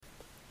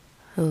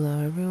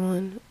Hello,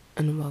 everyone,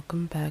 and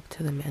welcome back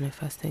to the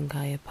Manifesting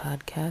Gaia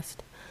podcast.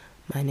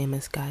 My name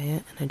is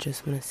Gaia, and I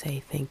just want to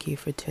say thank you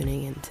for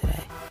tuning in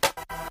today.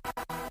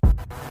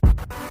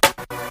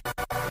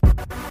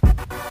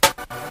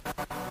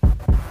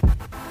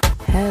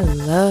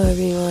 Hello,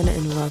 everyone,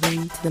 and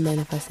welcome to the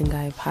Manifesting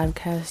Gaia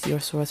podcast, your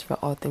source for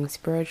all things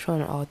spiritual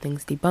and all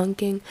things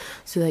debunking,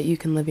 so that you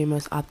can live your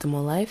most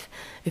optimal life.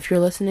 If you're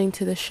listening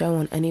to the show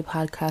on any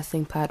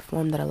podcasting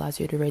platform that allows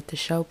you to rate the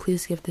show,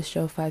 please give the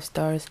show 5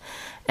 stars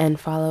and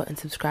follow and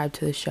subscribe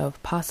to the show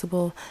if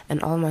possible.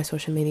 And all of my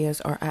social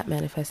medias are at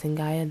Manifesting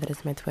Gaia. That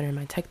is my Twitter and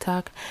my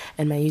TikTok,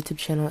 and my YouTube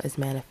channel is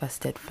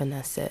Manifested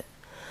Finesse It.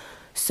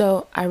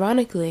 So,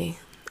 ironically,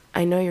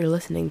 I know you're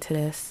listening to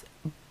this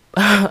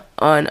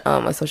on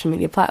a social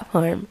media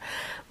platform,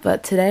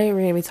 but today we're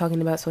going to be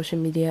talking about social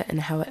media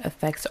and how it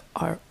affects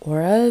our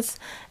auras.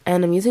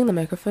 And I'm using the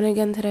microphone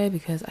again today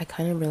because I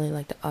kind of really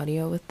like the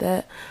audio with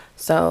it,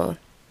 so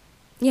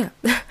yeah.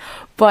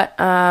 But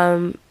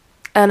and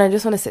I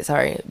just want to say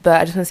I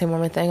just want to say one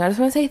more thing. I just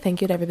want to say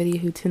thank you to everybody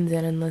who tunes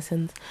in and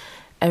listens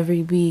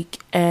every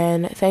week,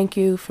 and thank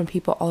you from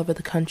people all over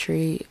the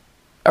country,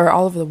 or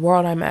all over the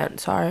world,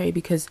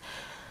 because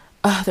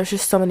there's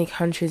just so many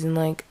countries, and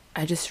like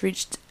I just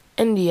reached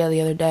India the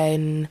other day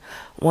and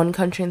one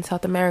country in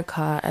South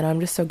America, and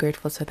I'm just so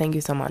grateful, so thank you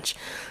so much.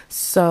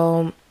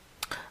 So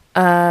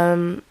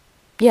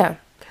yeah,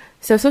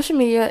 so social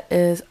media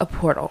is a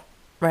portal,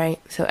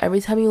 right? So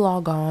every time you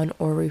log on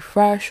or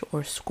refresh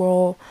or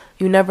scroll,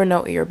 you never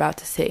know what you're about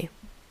to see,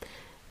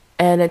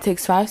 and it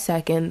takes 5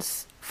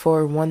 seconds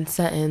for one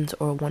sentence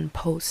or one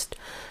post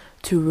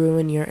to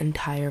ruin your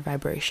entire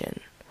vibration.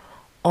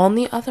 On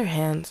the other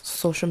hand,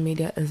 social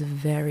media is a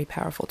very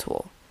powerful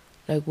tool.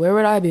 Like, where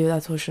would I be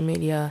without social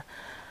media?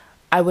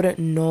 I wouldn't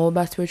know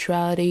about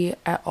spirituality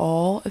at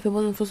all if it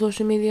wasn't for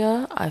social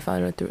media. I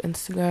found it through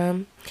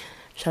Instagram.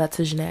 Shout out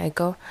to Janae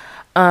Echo.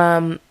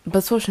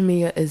 But social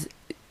media is,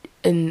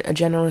 in a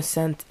general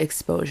sense,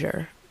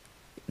 exposure.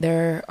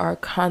 There are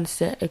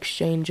constant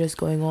exchanges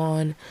going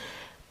on,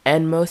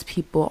 and most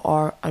people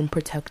are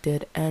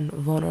unprotected and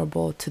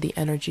vulnerable to the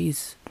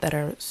energies that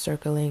are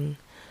circling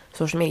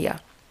social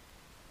media.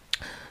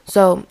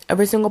 So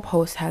every single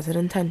post has an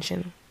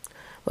intention.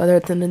 Whether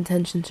it's an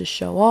intention to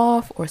show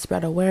off or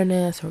spread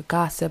awareness or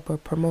gossip or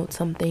promote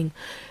something,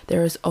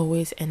 there is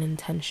always an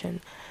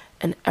intention.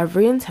 And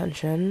every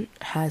intention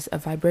has a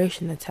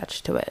vibration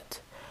attached to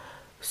it.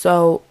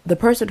 So the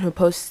person who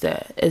posts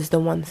it is the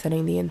one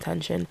setting the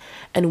intention,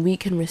 and we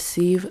can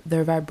receive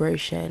their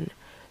vibration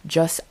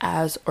just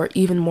as or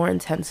even more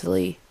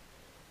intensely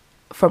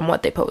from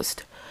what they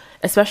post.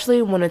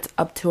 Especially when it's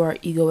up to our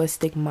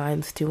egoistic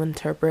minds to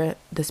interpret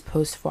this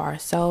post for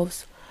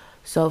ourselves.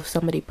 So if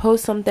somebody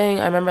posts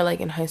something, I remember like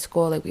in high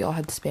school, like we all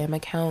had spam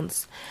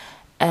accounts,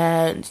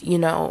 and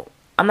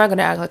I'm not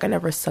gonna act like I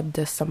never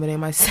subdissed somebody on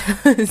my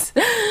spam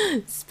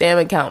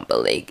account,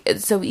 but like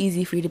it's so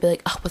easy for you to be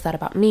like, oh, what's that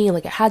about me?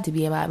 Like it had to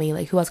be about me.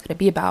 Like who else could it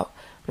be about?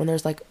 When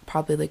there's like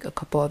probably like a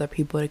couple other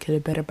people it could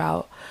have been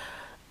about.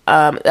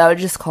 That would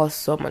just cause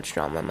so much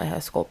drama in my high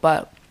school.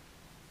 But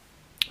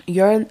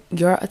your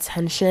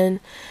attention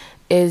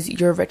is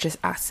your richest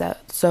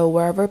asset. So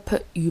wherever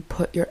you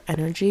put your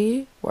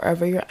energy,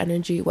 whatever your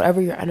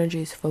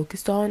energy is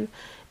focused on,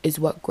 is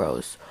what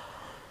grows.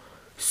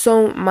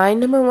 So my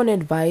number one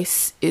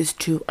advice is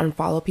to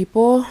unfollow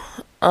people.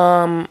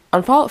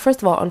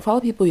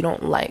 Unfollow people you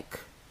don't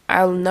like.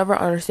 I'll never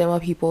understand why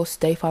people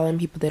stay following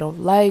people they don't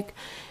like.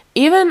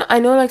 Even I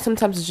know like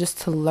sometimes it's just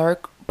to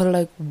lurk, but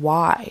like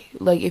why?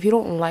 Like if you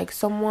don't like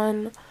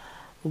someone,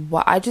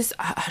 why? I just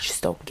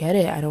don't get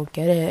it. I don't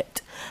get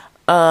it.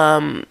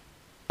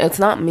 It's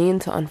not mean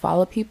to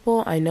unfollow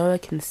people. I know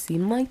it can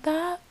seem like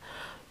that,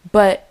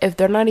 but if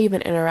they're not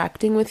even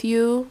interacting with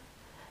you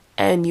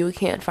and you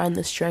can't find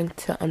the strength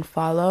to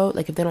unfollow,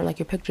 like if they don't like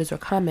your pictures or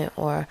comment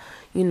or,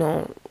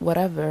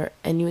 whatever,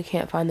 and you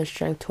can't find the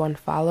strength to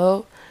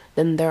unfollow,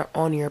 then they're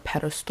on your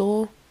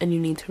pedestal and you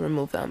need to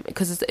remove them,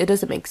 because it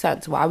doesn't make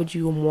sense. Why is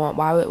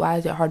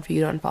it hard for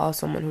you to unfollow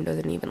someone who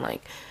doesn't even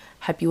like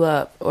hype you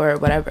up or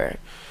whatever?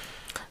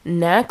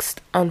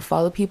 Next,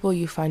 unfollow people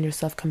you find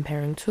yourself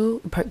comparing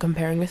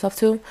yourself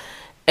to.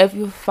 If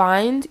you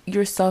find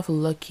yourself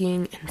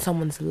looking in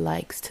someone's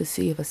likes to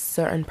see if a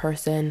certain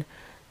person,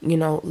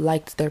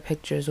 liked their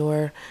pictures,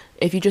 or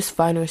if you just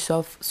find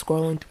yourself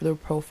scrolling through their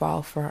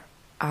profile for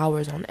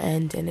hours on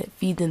end and it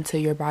feeds into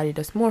your body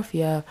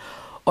dysmorphia,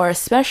 or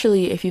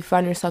especially if you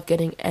find yourself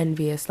getting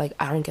envious, like,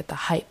 I don't get the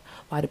hype,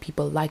 why do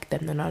people like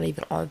them, they're not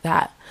even all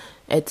that,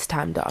 it's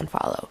time to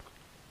unfollow.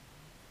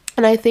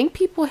 And I think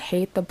people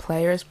hate the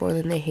players more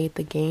than they hate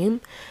the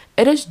game.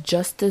 It is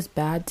just as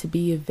bad to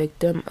be a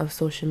victim of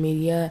social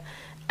media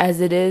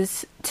as it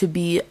is to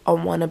be a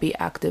wannabe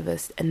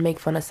activist and make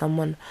fun of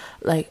someone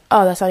like,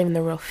 oh, that's not even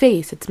the real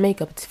face. It's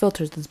makeup, it's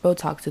filters, it's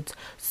Botox, it's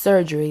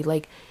surgery.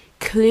 Like,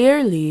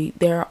 clearly,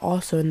 they're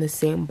also in the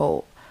same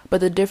boat.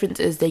 But the difference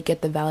is they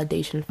get the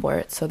validation for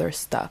it, so they're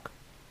stuck.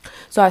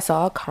 So I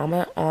saw a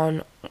comment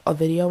on a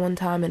video one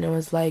time, and it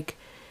was like,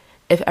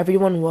 If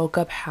everyone woke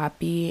up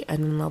happy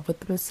and in love with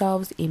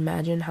themselves,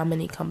 imagine how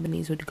many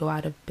companies would go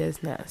out of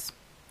business.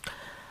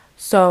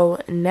 So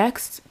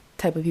next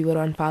type of people to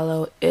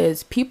unfollow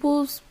is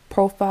people's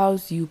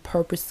profiles you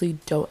purposely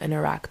don't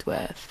interact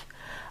with.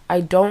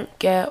 I don't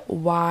get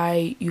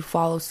why you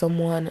follow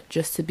someone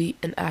just to be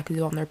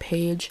inactive on their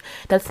page.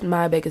 That's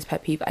my biggest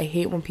pet peeve. I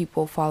hate when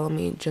people follow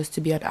me just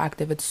to be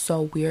inactive. It's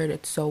so weird.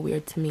 It's so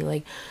weird to me.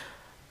 Like,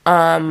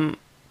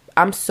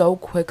 I'm so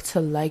quick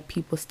to like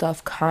people's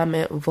stuff,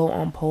 comment, vote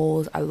on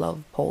polls. I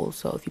love polls.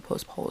 So if you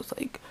post polls,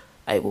 like,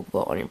 I will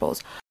vote on your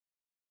polls.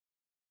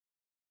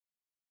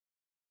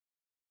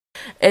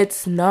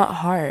 It's not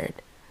hard.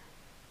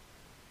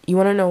 You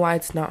want to know why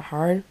it's not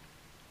hard?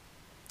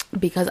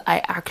 Because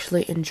I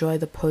actually enjoy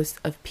the posts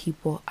of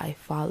people I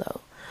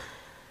follow.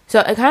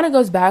 So it kind of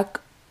goes back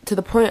to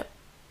the point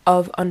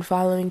of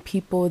unfollowing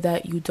people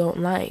that you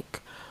don't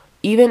like.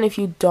 Even if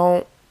you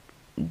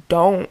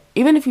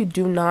even if you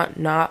do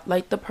not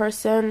like the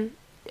person,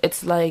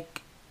 it's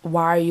like,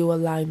 why are you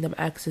allowing them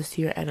access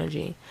to your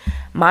energy?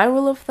 My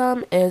rule of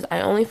thumb is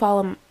I only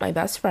follow my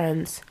best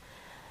friends,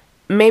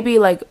 maybe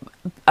like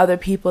other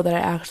people that I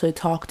actually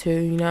talk to,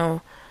 you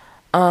know.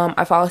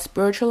 I follow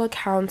spiritual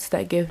accounts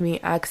that give me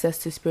access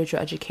to spiritual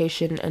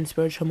education and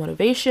spiritual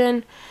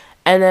motivation.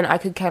 And then I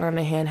could count on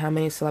a hand how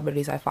many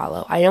celebrities I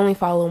follow. I only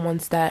follow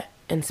ones that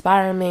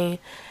inspire me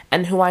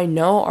and who I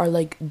know are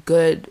like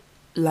good,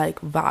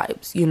 like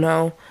vibes, you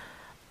know,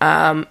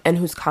 and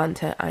whose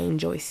content I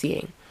enjoy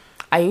seeing.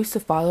 I used to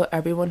follow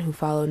everyone who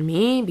followed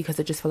me because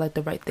it just felt like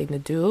the right thing to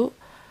do.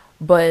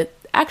 But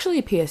actually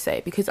a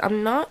PSA, because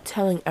I'm not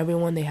telling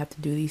everyone they have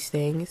to do these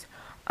things.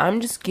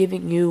 I'm just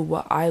giving you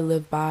what I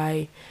live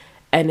by,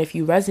 and if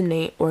you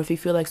resonate or if you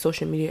feel like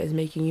social media is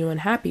making you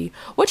unhappy,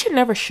 which it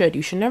never should.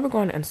 You should never go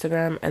on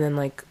Instagram and then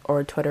like,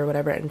 or Twitter or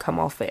whatever, and come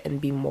off it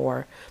and be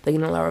more like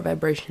in a lower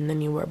vibration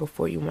than you were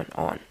before you went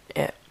on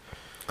it.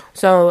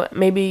 So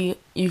maybe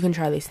you can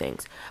try these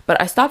things. But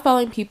I stopped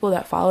following people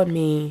that followed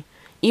me,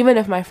 even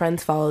if my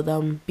friends follow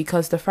them,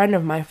 because the friend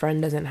of my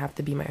friend doesn't have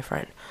to be my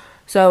friend.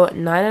 So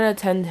 9 out of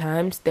 10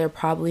 times, they're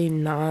probably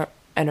not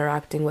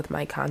interacting with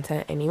my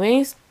content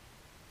anyways.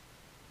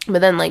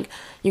 But then, like,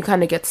 you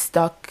kind of get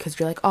stuck because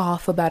you're like, oh, I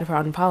feel bad for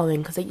unfollowing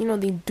because, like, you know,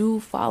 they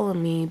do follow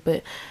me.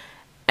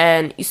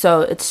 And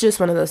so it's just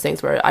one of those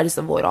things where I just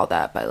avoid all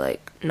that by,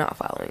 like, not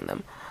following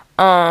them.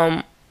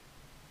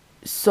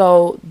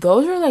 So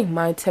those are, like,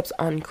 my tips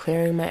on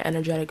clearing my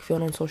energetic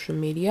field on social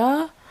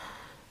media.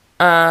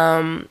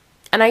 And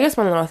I guess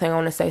one little thing I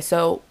want to say.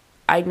 So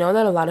I know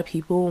that a lot of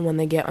people, when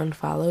they get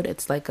unfollowed,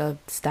 it's like a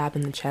stab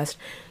in the chest.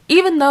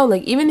 Even though,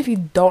 like, even if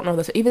you don't know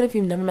this, even if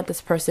you've never met this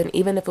person,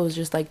 even if it was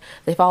just, like,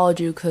 they followed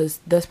you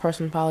because this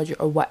person followed you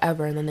or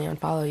whatever, and then they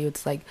unfollow you,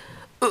 it's like,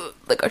 ugh,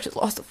 like, I just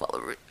lost a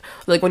follower.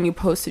 Like, when you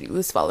post and you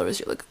lose followers,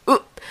 you're like,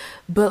 ugh.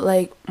 But,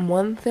 like,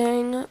 one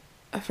thing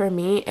for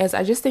me is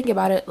I just think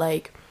about it,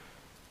 like,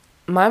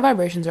 my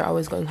vibrations are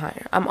always going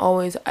higher.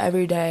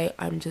 Every day,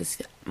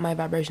 my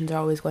vibrations are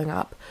always going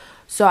up.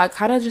 So I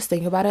kind of just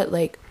think about it,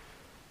 like,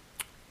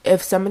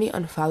 if somebody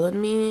unfollowed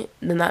me,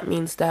 then that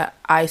means that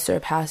I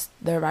surpassed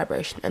their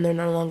vibration and they're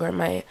no longer in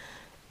my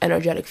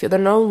energetic field. They're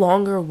no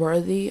longer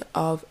worthy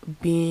of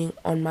being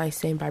on my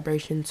same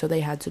vibration, so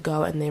they had to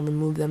go and they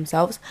removed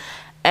themselves.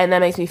 And that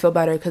makes me feel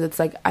better because it's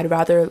like I'd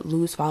rather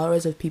lose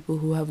followers of people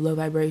who have low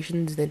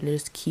vibrations than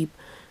just keep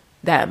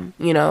them,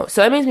 you know.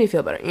 So it makes me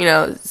feel better, you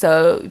know.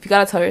 So if you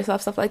gotta tell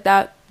yourself stuff like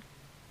that,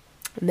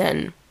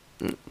 then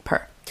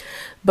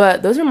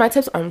But those are my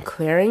tips on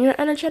clearing your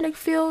energetic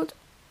field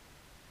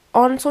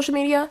on social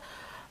media.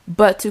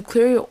 But to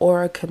clear your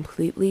aura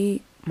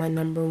completely, my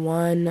number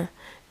one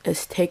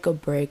is take a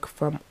break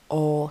from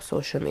all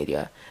social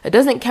media. It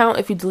doesn't count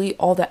if you delete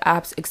all the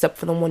apps except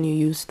for the one you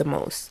use the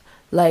most.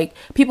 Like,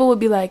 people would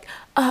be like,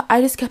 I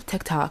just kept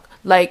TikTok.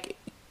 Like,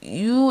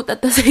 that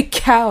doesn't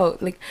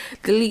count. Like,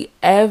 delete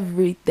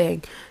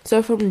everything.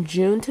 So from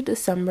June to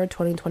December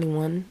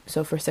 2021,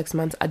 so for 6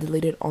 months, I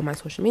deleted all my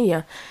social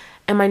media.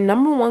 And my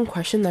number one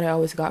question that I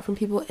always got from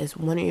people is,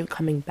 when are you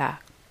coming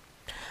back?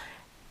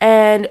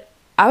 And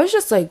I was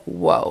just like,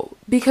 whoa.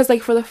 Because,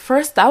 like,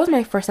 that was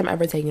my first time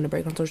ever taking a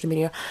break on social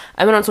media.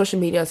 I've been on social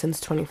media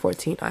since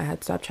 2014. I had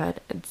Snapchat,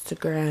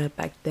 Instagram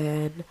back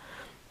then.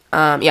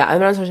 I've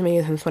been on social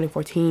media since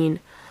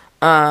 2014.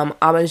 I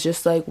was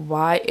just like,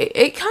 why?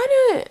 It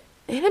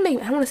didn't make,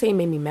 I don't want to say it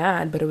made me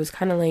mad, but it was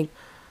kind of like,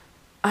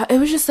 it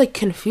was just, like,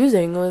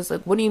 confusing. It was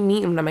like, what do you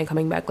mean when am I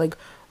coming back? Like,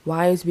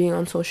 why is being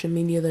on social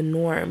media the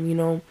norm, you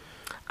know?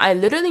 I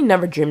literally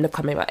never dreamed of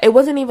coming back. It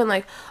wasn't even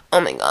like,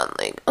 oh my god.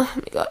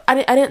 I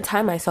didn't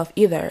time myself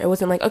either. It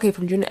wasn't like, okay,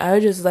 from June, I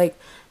was just like,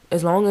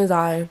 as long as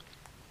I'm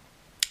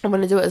going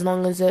to do it, as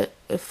long as it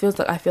feels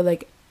like, I feel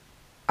like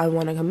I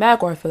want to come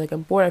back, or I feel like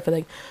I'm bored, I feel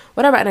like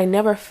whatever. And I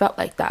never felt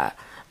like that.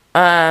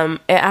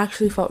 It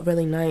actually felt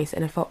really nice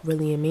and it felt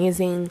really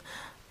amazing.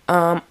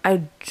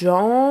 I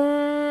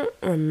don't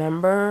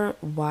remember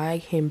why I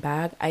came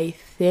back. I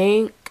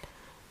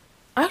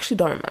actually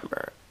don't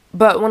remember.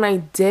 But when I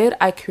did,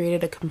 I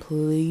created a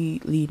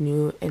completely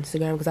new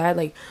Instagram because I had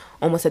like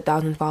almost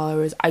 1,000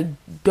 followers. I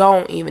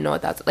don't even know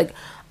what that's like.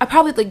 I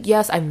probably like,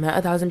 yes, I met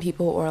 1,000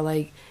 people, or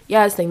like,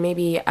 yes, like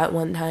maybe at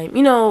one time,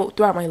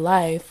 throughout my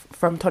life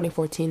from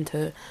 2014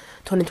 to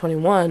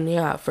 2021,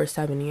 yeah, for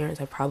 7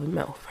 years, I probably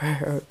met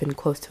over or been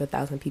close to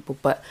 1,000 people.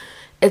 But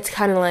it's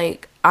kind of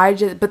like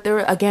but there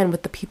were, again,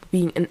 with the people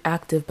being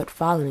inactive but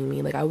following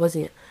me, like I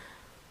wasn't.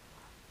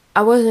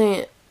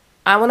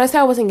 When I say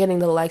I wasn't getting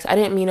the likes, I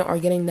didn't mean it, or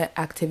getting the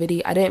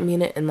activity. I didn't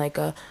mean it in like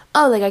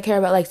like I care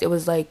about likes. It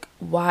was like,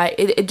 why?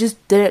 It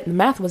just didn't,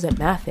 math wasn't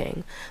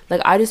mathing.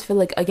 Like, I just feel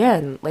like,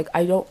 again, like,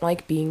 I don't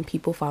like being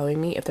people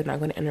following me if they're not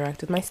going to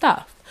interact with my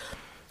stuff.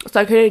 So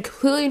I created a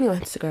completely new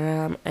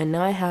Instagram, and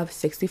now I have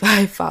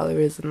 65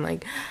 followers, and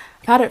like,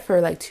 I've had it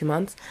for like 2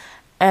 months,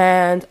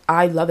 and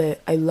I love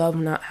it. I love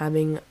not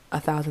having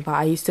 1,000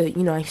 followers.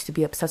 I used to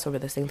be obsessed over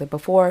this thing. Like,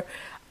 before,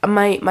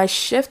 my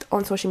shift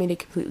on social media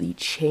completely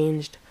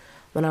changed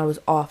when I was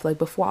off. Like,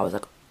 before, I was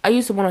like, I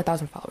used to want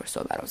 1,000 followers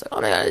so bad. I was like,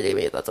 oh my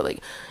god, that's like,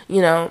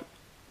 you know.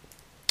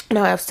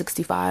 Now I have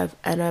 65,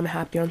 and I'm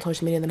happier on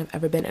social media than I've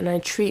ever been. And I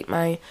treat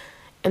my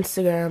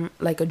Instagram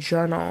like a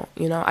journal.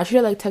 I treat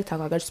it like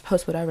TikTok. Like, I just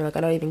post whatever. Like,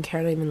 I don't even care.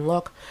 I don't even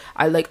look.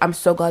 I'm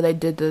so glad I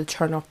did the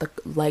turn off the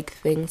like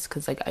things,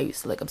 because like, I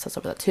used to like obsess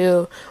over that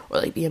too, or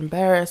like be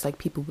embarrassed. Like,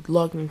 people would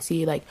look and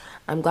see. Like,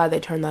 I'm glad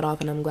they turned that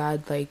off, and I'm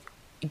glad like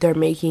they're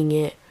making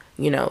it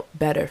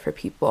better for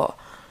people.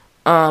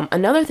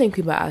 Another thing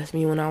people asked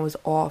me when I was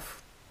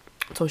off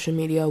social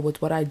media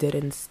was what I did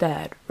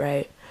instead,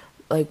 right?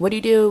 Like, what do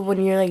you do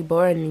when you're like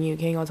bored and you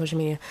can't go on social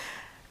media?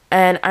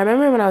 And I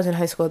remember when I was in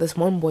high school, this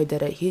one boy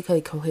did it. He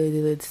like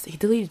completely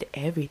deleted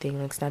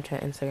everything, like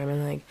Snapchat, Instagram,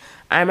 and like,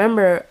 I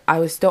remember I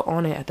was still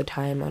on it at the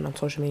time on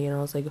social media, and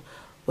I was like,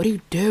 what do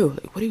you do?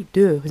 Like, what do you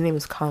do? His name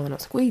was Colin. I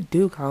was like, what do you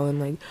do, Colin?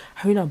 Like,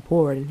 how are you not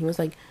bored? And he was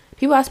like,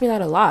 people ask me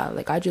that a lot.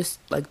 Like, I just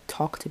like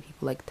talk to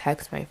people, like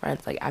text my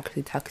friends, like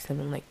actually text them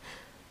and like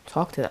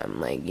talk to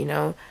them, like,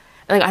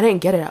 and like, I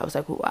didn't get it. I was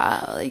like,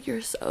 wow, like,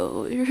 you're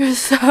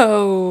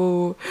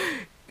so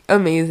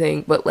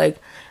amazing. But like,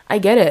 I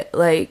get it.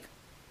 Like,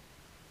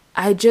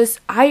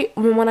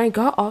 when I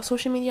got off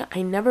social media,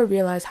 I never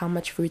realized how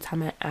much free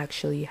time I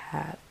actually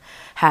had.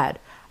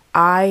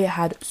 I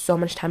had so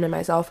much time to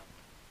myself,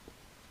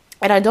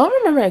 and I don't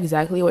remember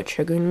exactly what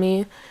triggered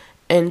me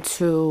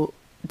into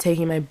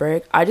taking my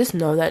break. I just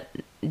know that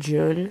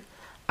June,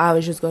 I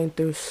was just going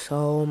through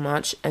so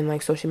much, and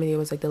like, social media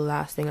was like the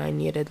last thing I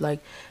needed. Like,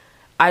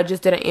 I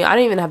didn't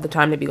even have the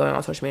time to be going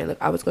on social media.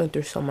 Like, I was going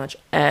through so much,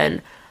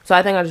 and so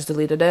I think I just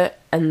deleted it.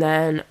 And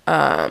then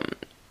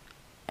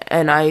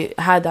and I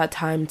had that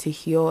time to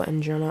heal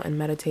and journal and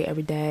meditate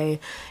every day.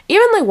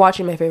 Even like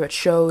watching my favorite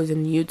shows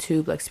and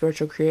YouTube, like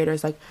spiritual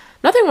creators. Like,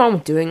 nothing wrong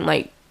with doing,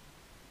 like,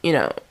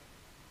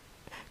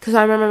 because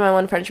I remember my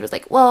one friend, she was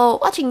like, well,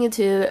 watching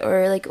YouTube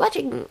or like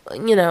watching,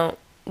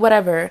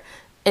 whatever,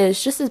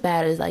 is just as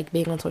bad as like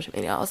being on social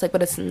media. I was like,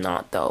 but it's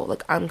not though.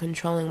 Like, I'm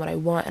controlling what I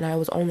want, and I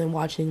was only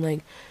watching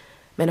like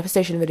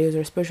manifestation videos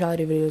or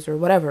spirituality videos or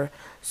whatever.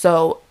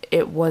 So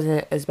it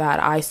wasn't as bad.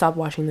 I stopped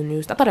watching the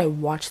news. Not that I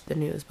watched the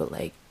news, but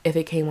like, if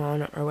it came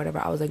on or whatever,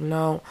 I was like,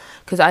 no,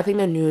 because I think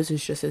the news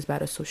is just as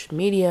bad as social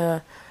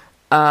media.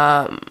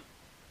 And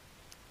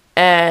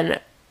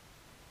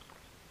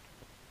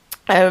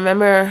I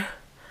remember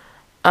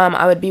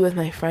I would be with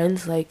my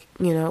friends, like,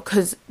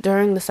 because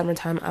during the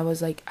summertime, I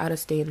was, like, out of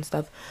state and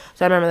stuff.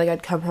 So I remember, like,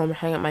 I'd come home and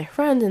hang out with my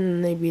friends,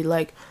 and they'd be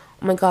like,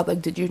 oh my god,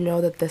 like, did you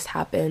know that this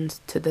happened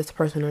to this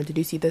person, or did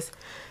you see this?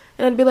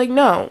 And I'd be like,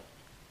 no.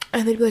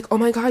 And they'd be like, oh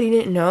my god, you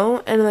didn't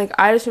know? And, like,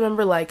 I just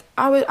remember, like,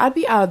 I'd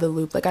be out of the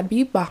loop. Like, I'd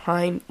be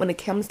behind, when it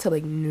comes to,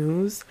 like,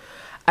 news,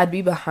 I'd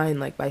be behind,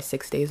 like, by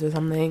 6 days or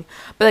something.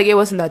 But, like, it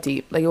wasn't that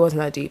deep. Like, it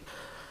wasn't that deep.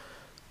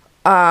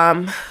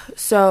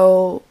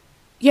 So,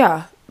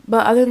 yeah.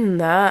 But other than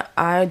that,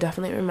 I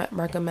definitely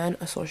recommend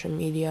a social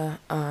media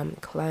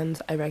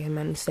cleanse. I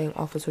recommend staying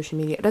off of social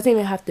media. It doesn't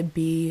even have to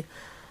be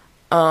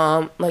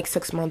like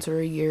 6 months or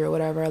a year or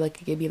whatever.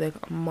 Like, it could be like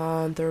a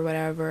month or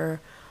whatever.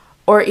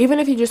 Or even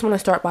if you just want to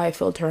start by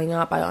filtering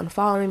out, by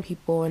unfollowing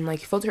people and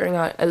like filtering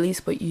out at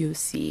least what you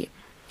see.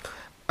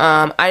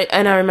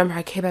 I remember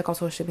I came back on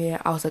social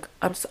media. I was like,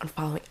 I'm just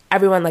unfollowing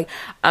everyone. Like,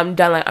 I'm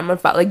done. Like, I'm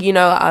unfollowing. Like,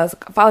 I was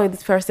following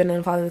this person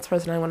and following this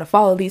person. I want to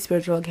follow these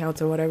spiritual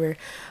accounts or whatever.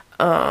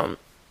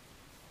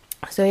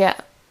 So yeah.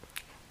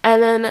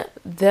 And then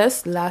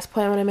this last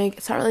point I want to make,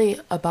 it's not really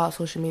about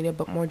social media,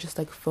 but more just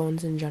like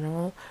phones in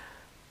general.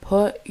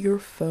 Put your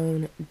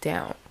phone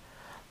down.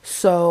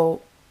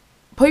 So,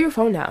 put your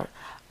phone down.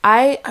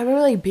 I remember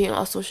like being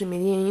on social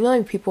media, and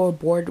like people are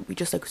bored, we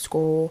just like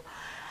scroll.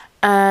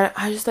 And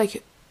I just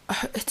like,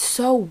 it's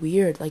so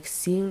weird, like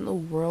seeing the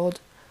world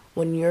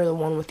when you're the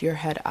one with your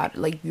head out,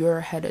 like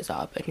your head is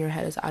up and your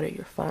head is out of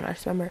your phone. I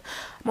just remember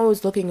I'm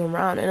always looking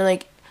around, and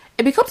like,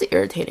 it becomes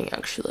irritating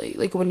actually.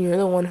 Like, when you're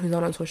the one who's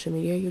not on social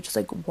media, you're just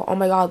like, oh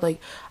my god, like,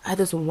 I had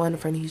this one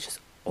friend, he's just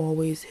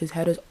his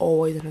head is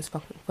always in his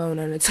fucking phone,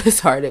 and it's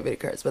just hard if it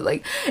curse, but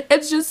like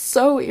it's just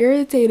so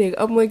irritating.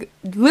 I'm like,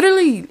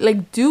 literally,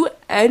 like, do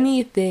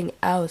anything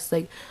else.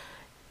 Like,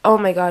 oh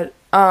my god.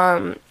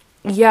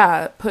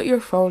 Yeah, put your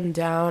phone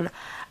down.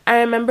 I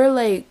remember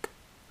like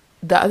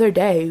the other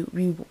day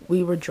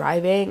we were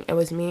driving. It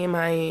was me and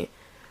my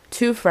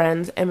two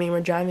friends, and we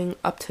were driving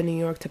up to New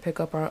York to pick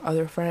up our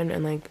other friend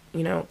and, like,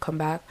 you know, come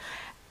back.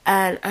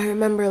 And I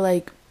remember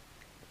like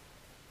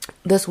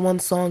this one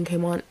song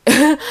came on.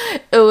 It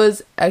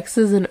was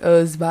X's and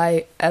O's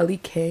by Ellie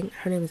King.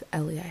 Her name is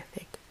Ellie, I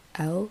think.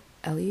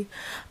 Ellie.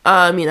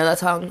 You know that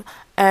song.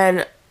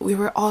 And we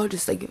were all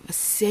just like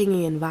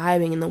singing and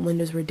vibing, and the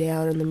windows were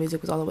down and the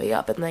music was all the way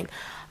up, and like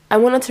I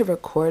wanted to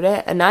record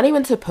it, and not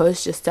even to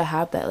post, just to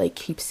have that like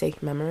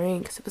keepsake memory,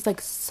 because it was like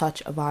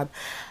such a vibe.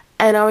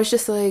 And I was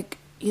just like,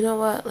 you know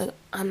what, like,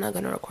 I'm not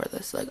gonna record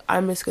this. Like,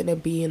 I'm just gonna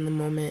be in the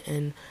moment,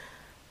 and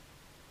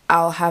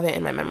I'll have it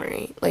in my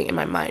memory, like in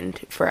my mind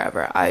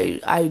forever.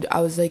 I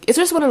was like, it's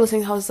just when I'm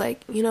listening, I was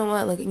like, you know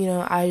what, like, you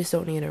know, I just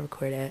don't need to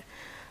record it.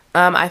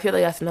 I feel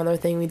like that's another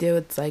thing we do.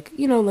 It's like,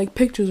 you know, like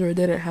pictures where it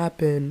didn't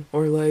happen,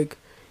 or like,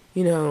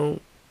 you know,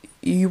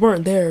 you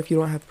weren't there if you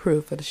don't have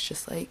proof. But it's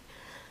just like,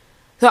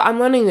 so I'm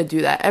learning to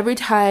do that. Every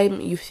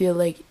time you feel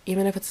like,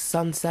 even if it's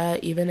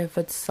sunset, even if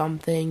it's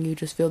something, you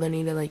just feel the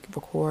need to like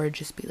record,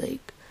 just be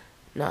like,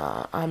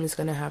 nah, I'm just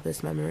gonna have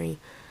this memory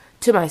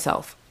to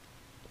myself.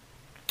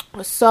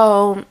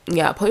 So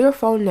yeah, put your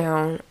phone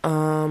down.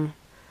 I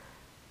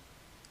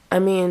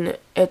mean,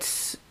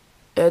 it's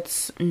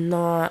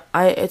not,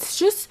 it's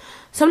just,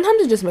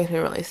 sometimes it just makes me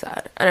really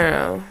sad. I don't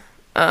know.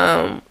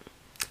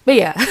 But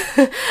yeah,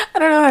 I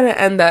don't know how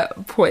to end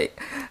that point.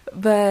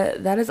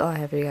 But that is all I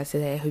have for you guys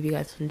today. I hope you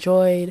guys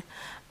enjoyed.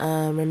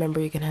 Remember,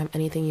 you can have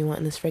anything you want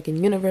in this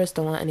freaking universe.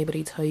 Don't let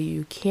anybody tell you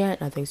you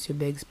can't. Nothing's too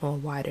big, small,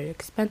 wide, or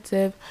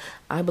expensive.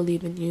 I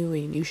believe in you,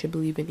 and you should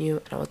believe in you.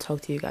 And I will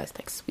talk to you guys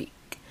next week.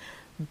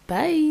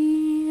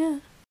 Bye.